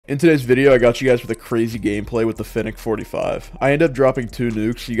In today's video, I got you guys with a crazy gameplay with the Fennec 45. I ended up dropping 2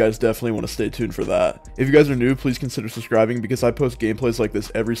 nukes, so you guys definitely want to stay tuned for that. If you guys are new, please consider subscribing because I post gameplays like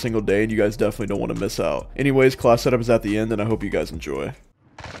this every single day and you guys definitely don't want to miss out. Anyways, class setup is at the end and I hope you guys enjoy.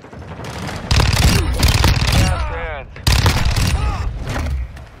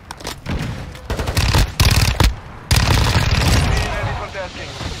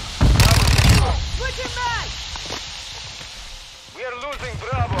 We are losing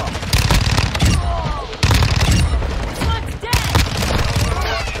Bravo. One's dead.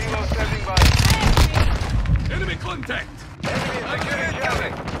 Kilo standing by. Enemy contact! Enemy is securing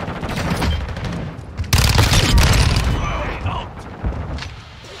Charlie. Out!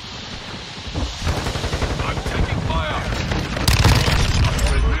 I'm taking fire!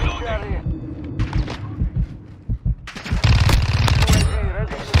 Reloading! Charlie. UAV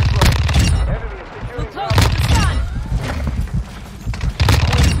ready to deploy. Enemy is We'll securing close Bravo. the sun.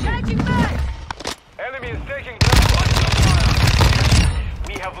 Changing back. Enemy is taking Bravo.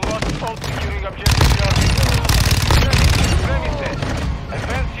 We have lost all securing objective Charlie. Premises.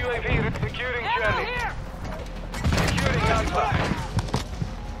 Advanced UAV securing Ammo Charlie. here. Securing Alpha.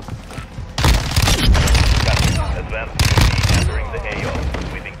 Advanced UAV entering the AO.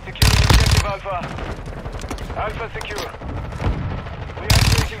 Sweeping. Securing objective Alpha. Alpha secure. We are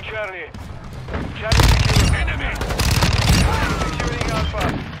taking Charlie. Charlie secure. Enemy! Securing Alpha.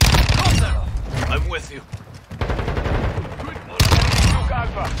 I'm with you. Nuke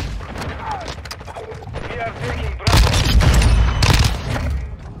Alpha. We are taking Bravo.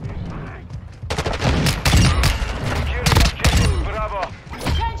 Securing objective Bravo.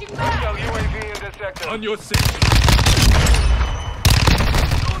 Changing Hostile back. UAV in the sector. On your safety.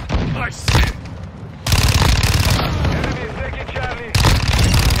 I see. Enemy is taking Charlie. We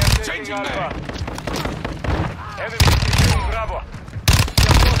are taking Changing Alpha. Enemy is securing Bravo. We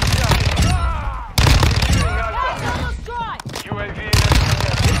have lost Charlie. Securing Alpha. Almost dry. UAV in the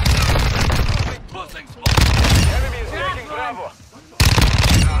sector. Closing smoke. Enemy is taking Bravo.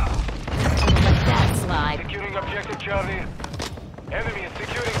 Let that slide. Securing objective Charlie. Enemy is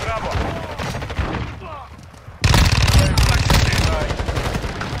securing Bravo.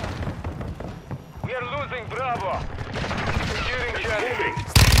 We are losing Bravo. Securing Charlie.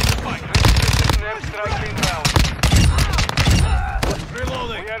 Resistance airstrike inbound.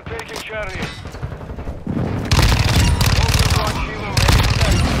 Reloading. We are taking Charlie. Overwatch Kilo ready.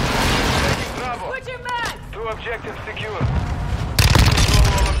 Taking Bravo. Switching back. 2 objectives secure. Control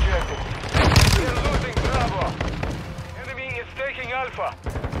all objectives. We are losing Bravo. Enemy is taking Alpha.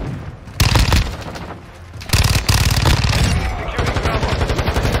 Enemy is securing Bravo.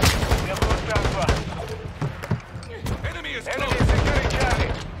 We have lost Alpha. Enemy is Enemy close. is securing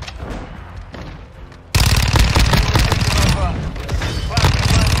Charlie. Alpha. Fast,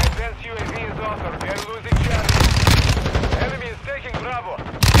 advanced UAV is offered. We are losing Charlie. Enemy is taking Bravo.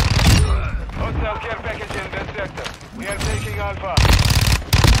 Hostile care package in this sector. We are taking Alpha.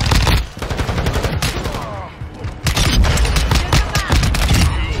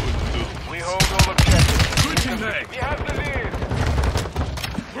 We hold all objectives. Switching back. We have the lead.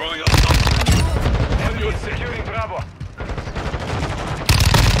 Throwing up something. Enemy is securing Bravo.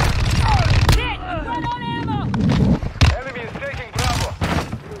 Hit. Run on ammo. Enemy is taking Bravo.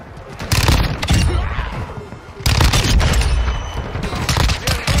 We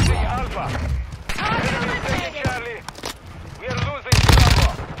are losing Alpha. Enemy is taking Charlie. We are losing Bravo.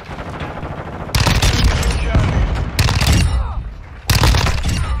 Charlie.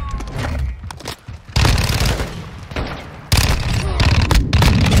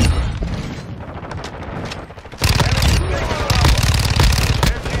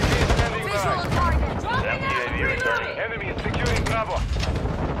 Visual on target. Dropping Advanced out. UAV returning. Enemy is securing Bravo.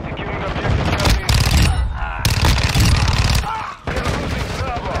 Securing objective Charlie. We are losing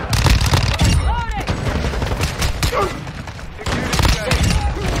Bravo. Loading. Securing Charlie.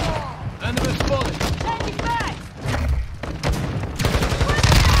 Enemy spotted. Changing back.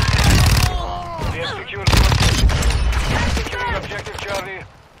 We have secured the objective. Securing objective Charlie.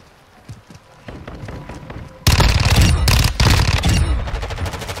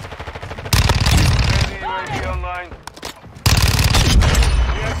 Ready, UAV online.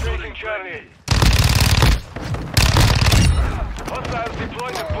 We are taking Charlie. Hostiles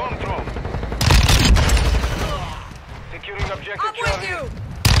deploying a bomb drone. Securing objective I'm with Charlie. you.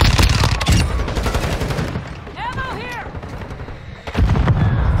 Ammo here.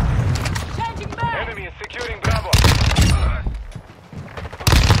 Changing back. Enemy is securing Bravo.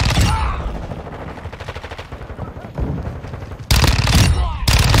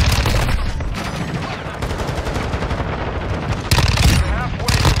 Halfway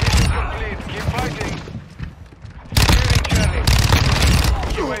to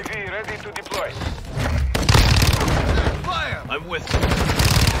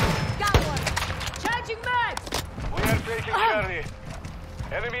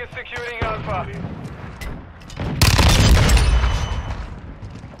securing Alpha.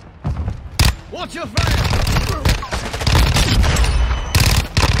 Watch your fire!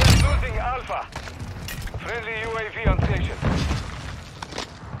 We're losing Alpha. Friendly UAV on station.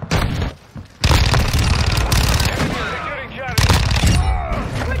 Enemy securing Charlie.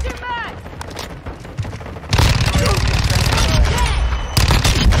 Switching back!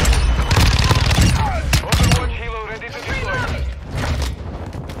 Overwatch helo ready to deploy.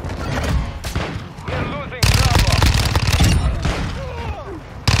 We're losing Bravo.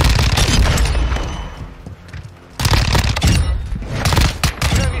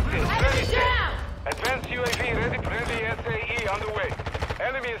 Premises. Down! Advanced UAV ready. Friendly SAE on the way.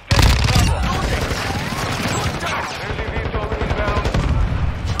 Enemy is taking Bravo. Friendly VTOL inbound.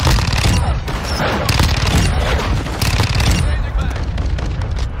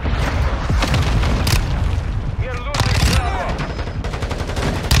 We are losing Bravo.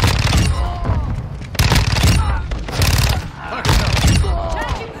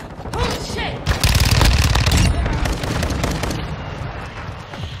 Changing! Oh, shit!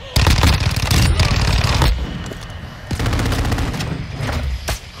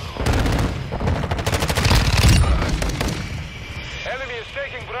 Enemy is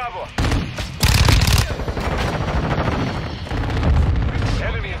taking Bravo.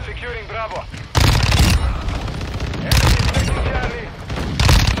 Enemy is securing Bravo. Enemy is taking Charlie.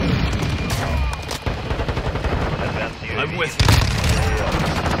 Advanced UAV. I'm with you.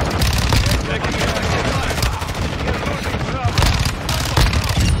 We are losing Bravo.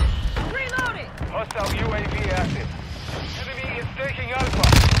 Reloading! Hostile UAV active. Enemy is taking Alpha.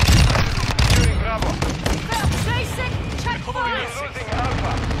 Securing Bravo. Basic! Check We fire! are losing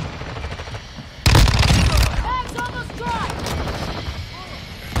Alpha. Bag's almost dry!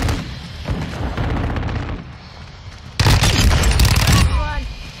 Back one!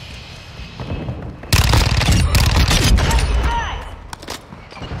 Changing bags!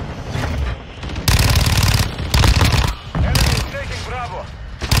 Enemy is taking Bravo.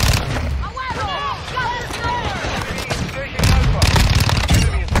 Got this there! Enemy is taking Alpha.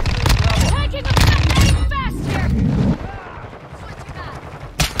 Enemy is securing Bravo. Taking a back! Getting fast here! Switching back!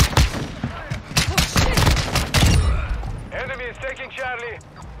 Oh, shit! Enemy is taking Charlie.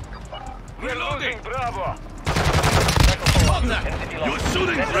 We are Reloading. losing Bravo. Contact! You're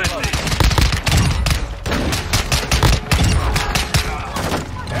shooting friendly!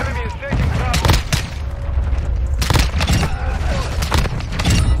 Enemy is taking Bravo.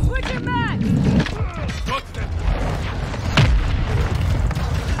 Switching back! Got them!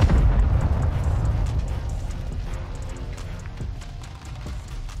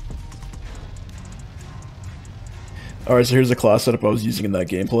 Alright, so here's the class setup I was using in that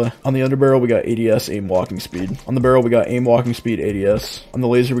gameplay. On the underbarrel, we got ADS, aim walking speed. On the barrel, we got aim walking speed, ADS. On the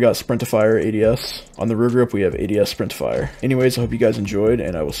laser, we got sprint to fire, ADS. On the rear grip, we have ADS sprint to fire. Anyways, I hope you guys enjoyed,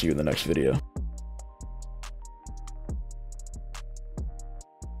 and I will see you in the next video.